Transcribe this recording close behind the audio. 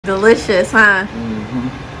Delicious, huh?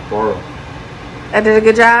 Borrow. I did a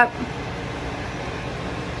good job.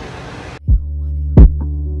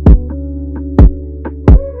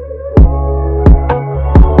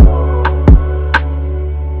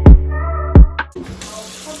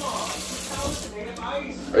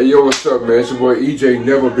 Hey, yo, what's up, man? It's your boy EJ,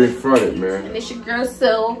 never been fronted, man. And it's your girl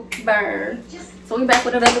Silver. So we back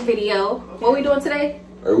with another video. What we doing today?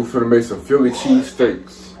 Hey, we finna make some Philly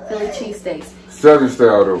cheesesteaks. Philly cheesesteaks. Southern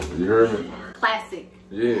style though, you heard me? Classic.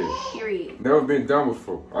 Yeah. Period. Never been done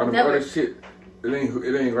before. I don't know Never. that shit. It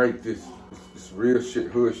ain't like this. It's real shit,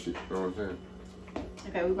 hood shit. You know what I'm saying?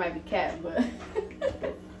 Okay, we might be cat, but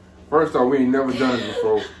First off, we ain't never done it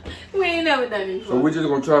before. we ain't never done it before. So we just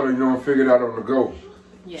gonna try to, you know, figure it out on the go.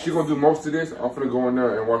 Yes. She gonna do most of this. I'm finna go in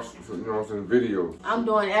there and watch, you know what I'm saying, videos. I'm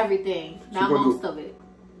doing everything. Not most of it.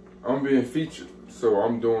 I'm being featured, so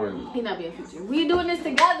I'm doing. He not being featured. We doing this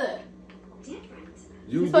together.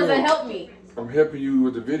 You're supposed to help me. I'm helping you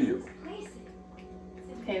with the video.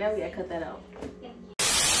 Okay, now we gotta cut that out.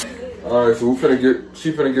 Alright, so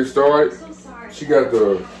she finna get started. She got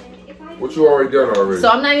the, what you already done already. So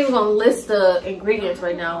I'm not even gonna list the ingredients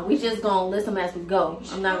right now. We just gonna list them as we go.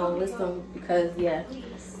 I'm not gonna list them because, yeah.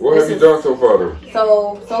 What have you done so far though?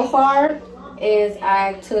 So far is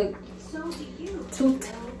I took two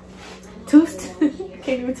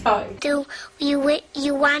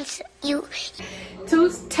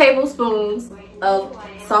tablespoons of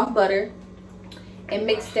soft butter and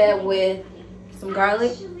mixed that with some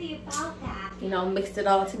garlic. You know, mixed it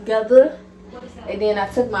all together. And then I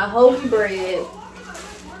took my hoagie bread.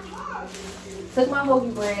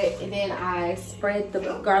 And then I spread the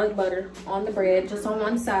garlic butter on the bread, just on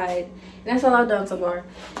one side. And that's all I've done so far.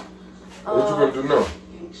 What you gonna do now?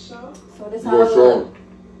 So this is how it looks.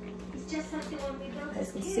 As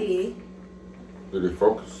you can see. Did it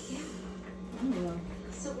focus? I don't know.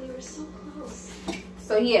 So we were so close.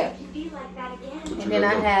 So yeah. Be like that again. And then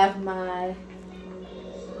I have my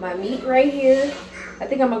meat right here. I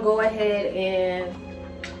think I'm gonna go ahead and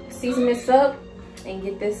season this up and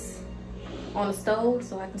get this on the stove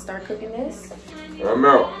so I can start cooking this. I'm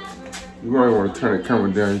out. You might want to turn the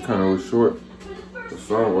camera down. You kind of look short.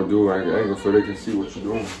 So I'm gonna do like an angle so they can see what you're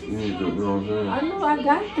doing. You need to, you know what I'm saying? I know I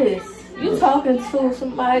got this. You talking to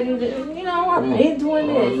somebody that, you know, I've been doing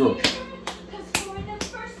this.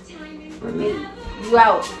 You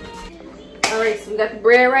out. Alright, so we got the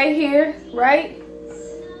bread right here, right?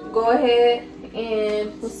 Go ahead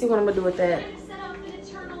and let's see what I'm gonna do with that.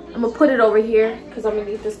 I'm gonna put it over here because I'm gonna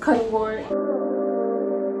need this cutting board.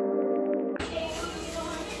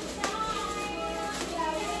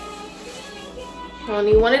 I don't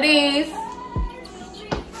need one of these.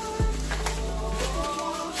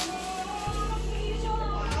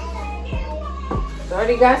 I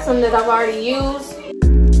already got some that I've already used.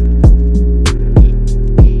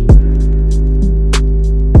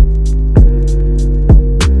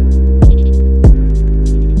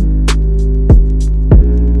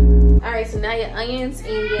 Alright, so now your onions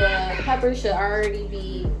and your peppers should already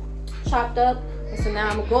be chopped up. And so now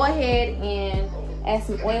I'm gonna go ahead and add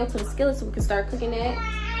some oil to the skillet so we can start cooking that.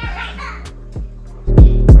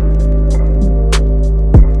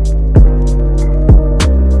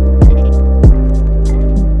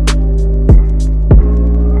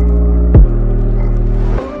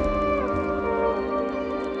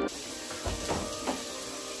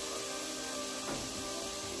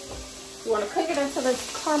 You want to cook it until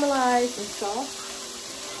it's caramelized and soft.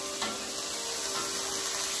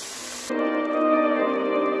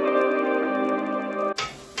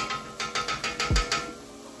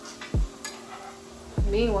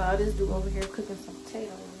 Meanwhile, this dude over here cooking some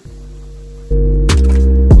potatoes.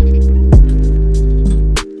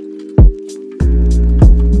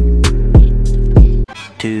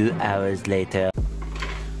 2 hours later.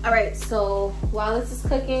 Alright, so while this is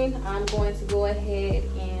cooking, I'm going to go ahead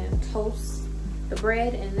and toast the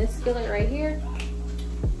bread in this skillet right here.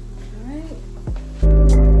 Alright.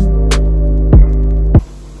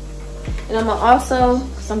 And I'm gonna also,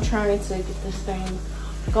 because I'm trying to get this thing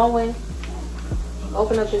going,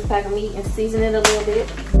 open up this pack of meat and season it a little bit.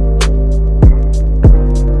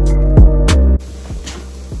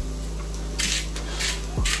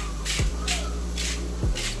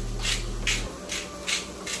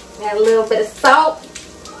 Add a little bit of salt.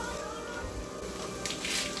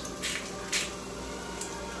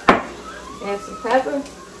 Add some pepper.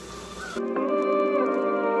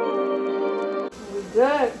 We're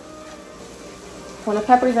good. When the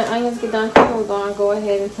peppers and onions get done cooking, we're going to go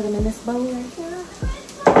ahead and put them in this bowl right here.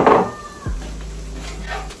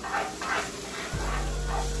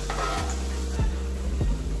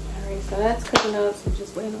 Alright, So that's cooking up, so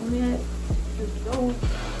just wait on that. Here we go.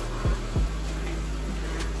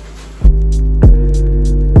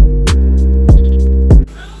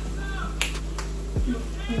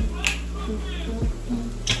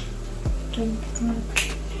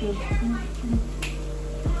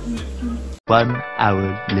 One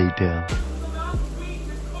hour later.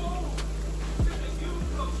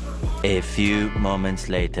 A few moments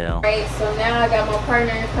later. Alright, so now I got my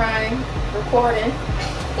partner in crime recording.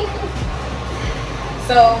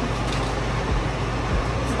 So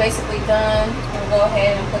it's basically done. I'm gonna go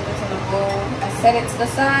ahead and put this in a bowl. I set it to the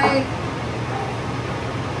side.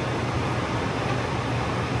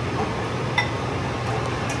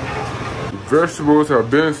 Vegetables have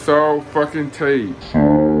been so fucking tasty.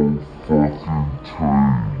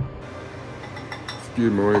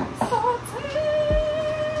 Excuse me, wait.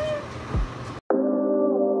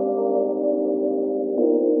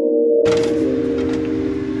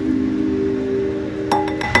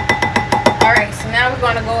 Alright, so now we're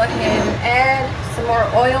gonna go ahead and add some more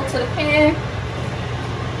oil to the pan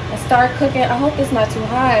and start cooking. I hope it's not too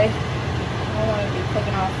high. I don't want to be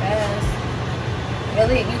cooking all fast.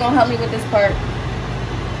 Really, you gonna help me with this part?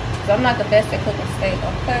 Cause I'm not the best at cooking steak,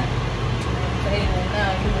 okay? I'm telling you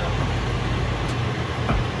now, you know.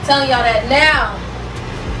 I'm telling y'all that now.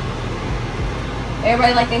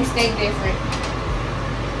 Everybody like they steak different.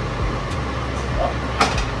 Oh,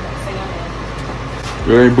 say no more.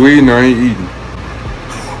 It ain't bleeding, I ain't eating.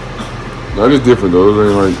 That is different though. It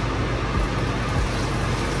ain't like.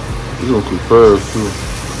 It's gonna cook fast too.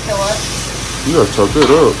 So what? You gotta chop that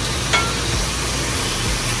up.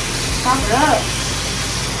 Chop it up.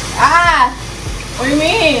 Ah! What do you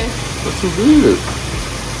mean? That's too big.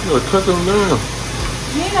 You gotta cut them down.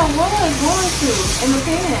 Man, I was going to in the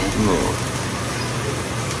pan. No.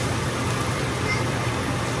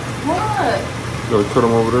 What? You gotta cut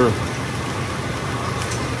them over there.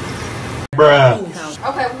 Bruh.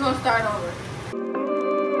 Okay, we're gonna start over.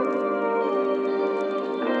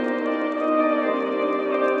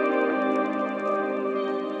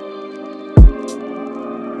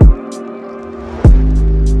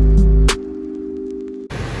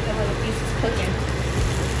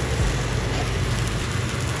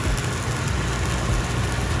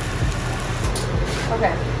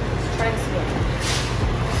 Okay, try this again.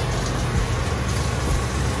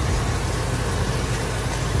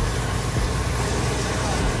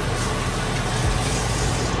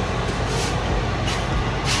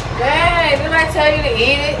 Dang, didn't I tell you to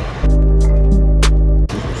eat it?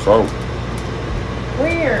 Salt.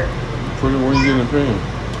 Where? Put it when you get in the pan.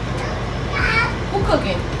 Who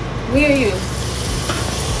cooking? Me or you?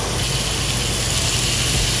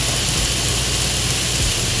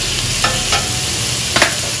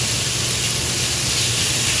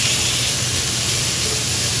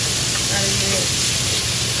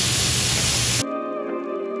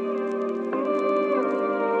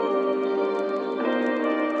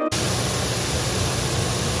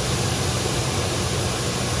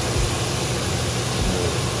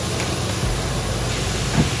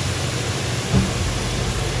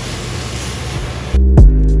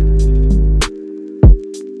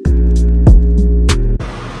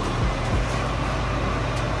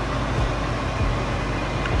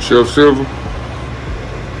 Chef Silver.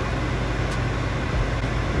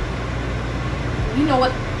 You know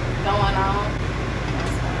what's going on.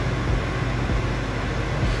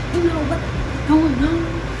 You know what's going on.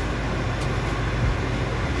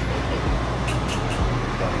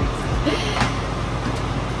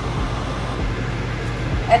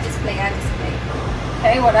 I just play.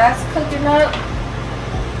 Okay, well that's cooking up.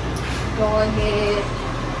 Go ahead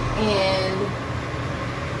and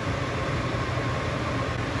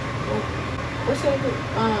what should I do?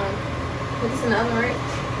 Put this in the oven, right?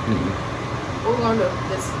 Mm-hmm. What we're gonna do?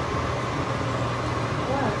 This.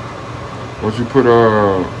 What?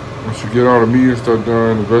 Once you get all the meat and stuff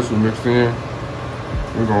done, the vegetables mixed in,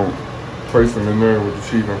 we're gonna place them in there with the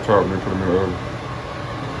cheese on top and then put them in the oven.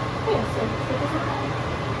 Yeah, so put this in.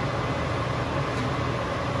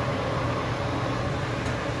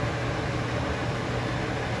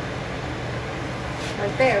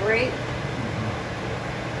 Right there, right?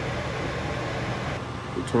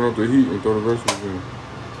 Turn up the heat and throw the vegetables in.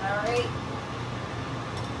 Alright.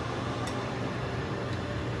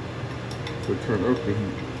 So turn up the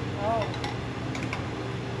heat. Oh.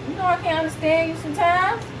 You know I can't understand you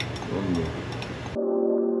sometimes. No.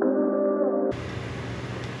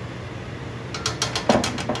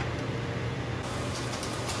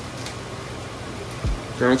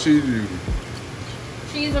 What kind of cheese you using?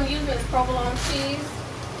 Cheese I'm using is provolone cheese.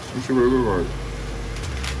 You see what it look like.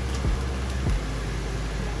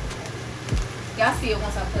 Y'all see it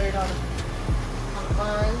once I put it on the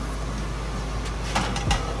bun.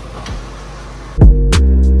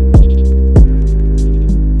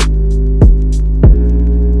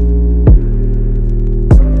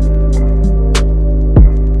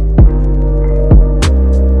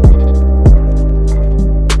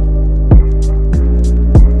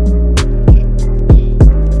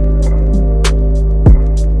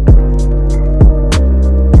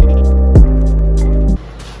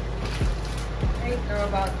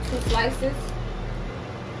 About 2 slices.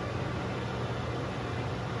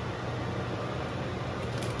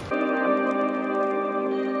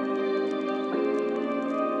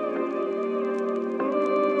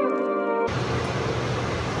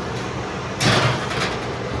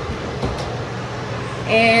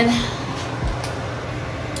 And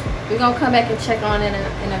we're gonna come back and check on it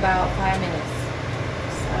in about 5 minutes.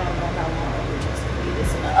 So I don't know how long we're just gonna leave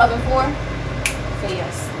this in the oven for. So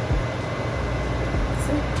yes.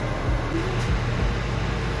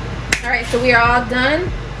 Alright, so we are all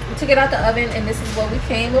done. We took it out the oven and this is what we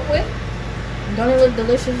came up with. Don't it look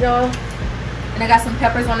delicious, y'all? And I got some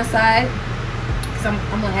peppers on the side because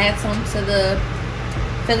I'm gonna add some to the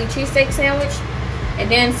Philly cheesesteak sandwich. And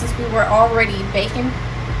then since we were already baking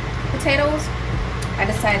potatoes, I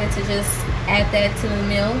decided to just add that to the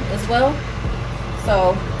meal as well.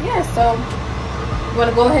 So yeah, so you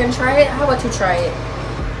wanna go ahead and try it? How about you try it?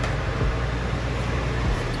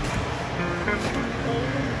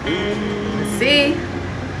 Let's see.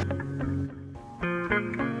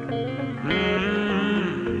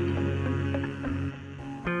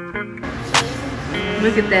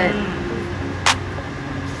 Look at that.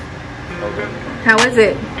 Okay. How is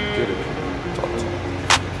it? Get it.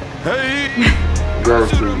 Hey.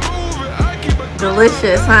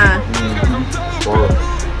 Delicious, huh? Mm-hmm.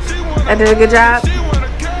 I did a good job.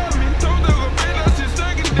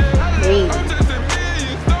 Hey.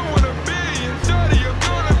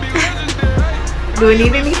 Do we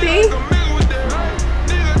need anything?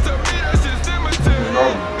 No.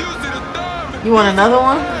 You want another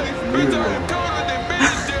one?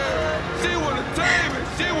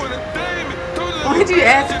 Why did you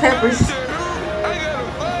add the peppers?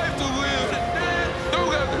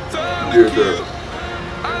 Did that.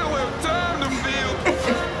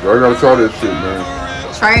 Y'all gotta try that shit, man.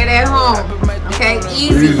 Try it at home. Okay,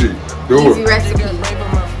 easy. Do Easy it. recipe.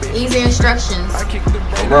 Easy instructions.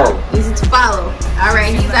 I'm out. Easy to follow.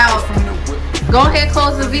 Alright, he's out. Go ahead,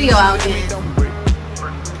 close the video out then.